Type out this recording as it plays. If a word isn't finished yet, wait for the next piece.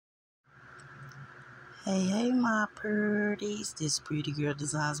Hey, my pretties. This Pretty Girl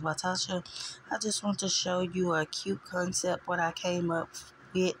Designs by Tasha. I just want to show you a cute concept what I came up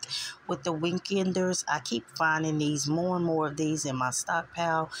with the weekenders. I keep finding these more and more of these in my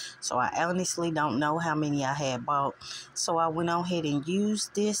stockpile, so I honestly don't know how many I had bought. So I went on ahead and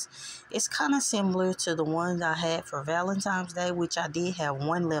used this. It's kind of similar to the one I had for Valentine's Day, which I did have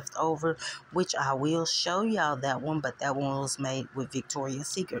one left over, which I will show y'all that one, but that one was made with Victoria's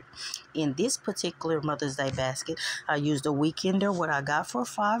Secret. In this particular Mother's Day basket, I used a weekender, what I got for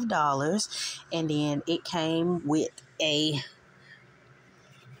 $5, and then it came with a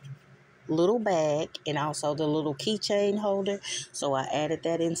little bag and also the little keychain holder, so I added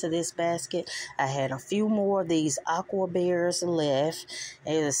that into this basket. I had a few more of these aqua bears left.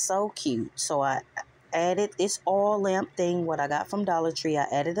 It is so cute, so I added this oil lamp thing what I got from Dollar Tree. I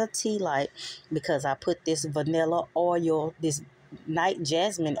added a tea light because I put this vanilla oil, this night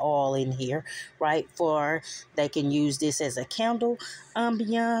jasmine oil in here, right, for they can use this as a candle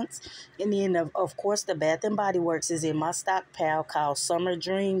ambiance. And then of course the Bath and Body Works is in my stockpile called Summer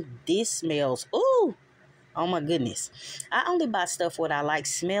Dream. This smells, ooh, oh my goodness. I only buy stuff what I like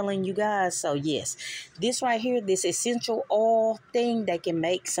smelling, you guys. So yes, this right here, this essential oil thing, they can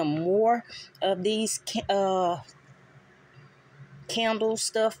make some more of these candle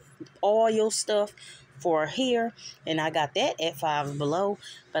stuff, oil stuff for here, and I got that at Five Below,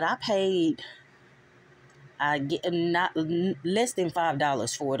 but I paid not less than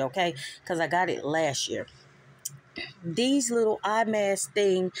 $5 for it, okay, because I got it last year. These little eye mask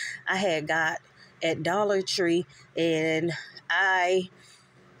thing I had got at Dollar Tree, and I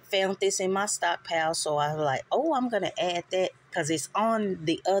found this in my stockpile, so I was like, oh, I'm gonna add that because it's on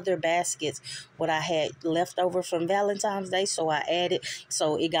the other baskets what I had left over from Valentine's Day. So I added,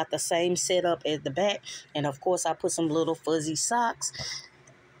 so it got the same setup at the back. And of course I put some little fuzzy socks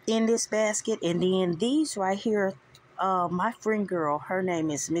in this basket. And then these right here, my friend girl, her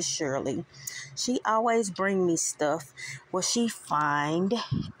name is Miss Shirley. She always bring me stuff what she find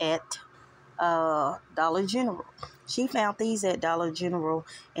at Dollar General. She found these at Dollar General,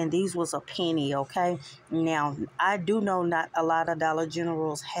 and these was a penny, okay? Now, I do know not a lot of Dollar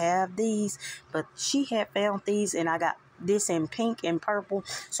Generals have these, but she had found these, and I got this in pink and purple,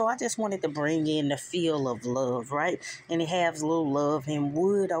 so I just wanted to bring in the feel of love, right? And it has a little love in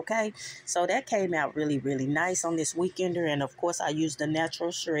wood, okay? So that came out really, really nice on this weekender, and of course I used the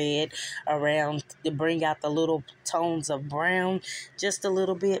natural shred around to bring out the little tones of brown just a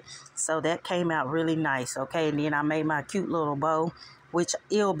little bit. So that came out really nice, okay? And then I made my cute little bow, which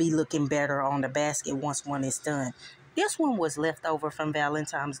it'll be looking better on the basket once one is done. This one was left over from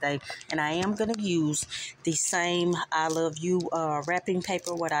Valentine's Day, and I am going to use the same I Love You wrapping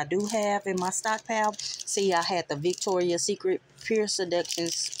paper what I do have in my stockpile. See, I had the Victoria's Secret Pure Seduction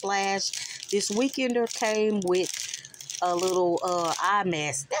Splash. This weekender came with a little eye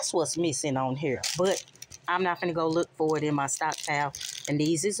mask. That's what's missing on here, but I'm not going to go look for it in my stockpile. And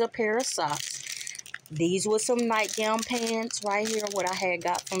these is a pair of socks. These were some nightgown pants right here, what I had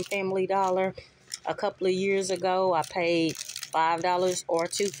got from Family Dollar a couple of years ago. I paid $5 or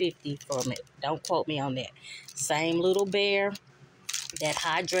 $2.50 from it. Don't quote me on that. Same little bear, that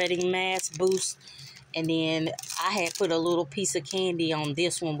hydrating mask boost. And then I had put a little piece of candy on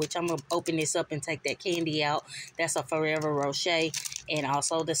this one, which I'm going to open this up and take that candy out. That's a Forever Rocher. And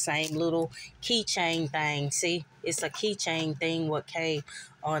also the same little keychain thing. See, it's a keychain thing what came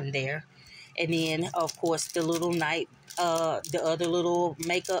on there. And then, of course, the little the other little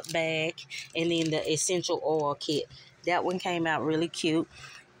makeup bag, and then the essential oil kit. That one came out really cute.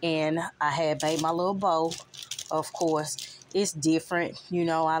 And I had made my little bow, of course. It's different, you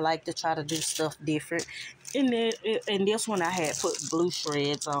know, I like to try to do stuff different. And then and this one I had put blue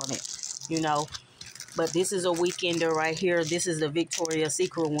shreds on it, you know. But this is a weekender right here. This is the Victoria's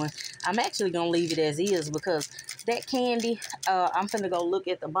Secret one. I'm actually going to leave it as is because that candy, I'm finna go look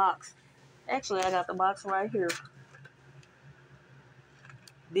at the box. Actually, I got the box right here.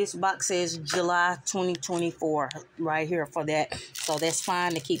 This box says July 2024 right here for that. So that's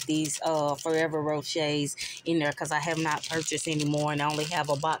fine to keep these Forever Rochers in there because I have not purchased anymore, and I only have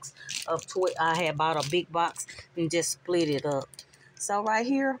a box of I had bought a big box and just split it up. So right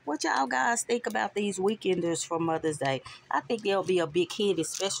here, what y'all guys think about these weekenders for Mother's Day? I think they'll be a big hit,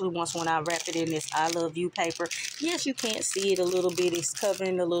 especially when I wrap it in this I Love You paper. Yes, you can't see it a little bit. It's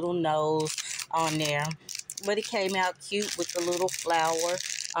covering the little nose on there. But it came out cute with the little flower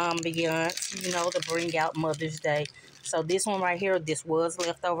ambiance, you know, to bring out Mother's Day. So this one right here, this was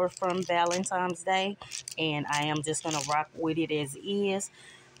left over from Valentine's Day, and I am just going to rock with it as is.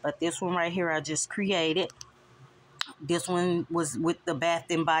 But this one right here, I just created This one was with the Bath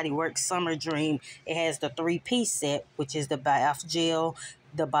and Body Works Summer Dream. It has the 3-piece set, which is the bath gel,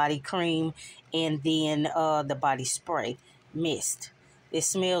 the body cream, and then the body spray mist. It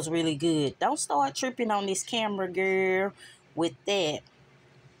smells really good. Don't start tripping on this camera, girl. With that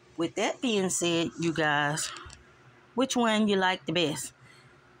being said, you guys, which one you like the best?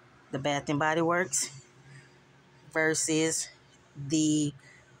 The Bath and Body Works versus the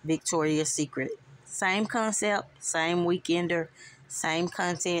Victoria's Secret. Same concept, same weekender, same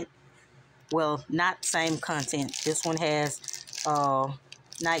content. Well, not same content. This one has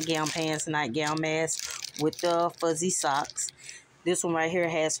nightgown pants, nightgown mask with the fuzzy socks. This one right here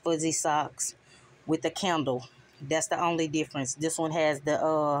has fuzzy socks with a candle. That's the only difference. This one has the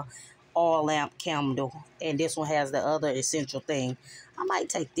oil lamp candle, and this one has the other essential thing. I might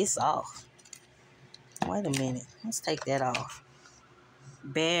take this off. Wait a minute. Let's take that off.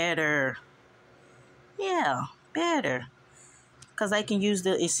 Better. Yeah, better. Because I can use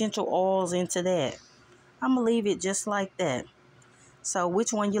the essential oils into that. I'm going to leave it just like that. So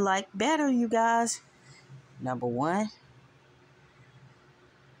which one you like better, you guys? Number 1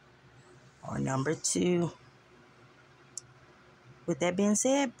 or number 2? With that being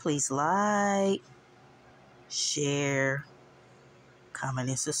said, please like, share, comment,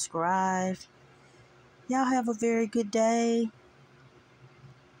 and subscribe. Y'all have a very good day.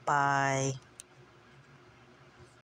 Bye.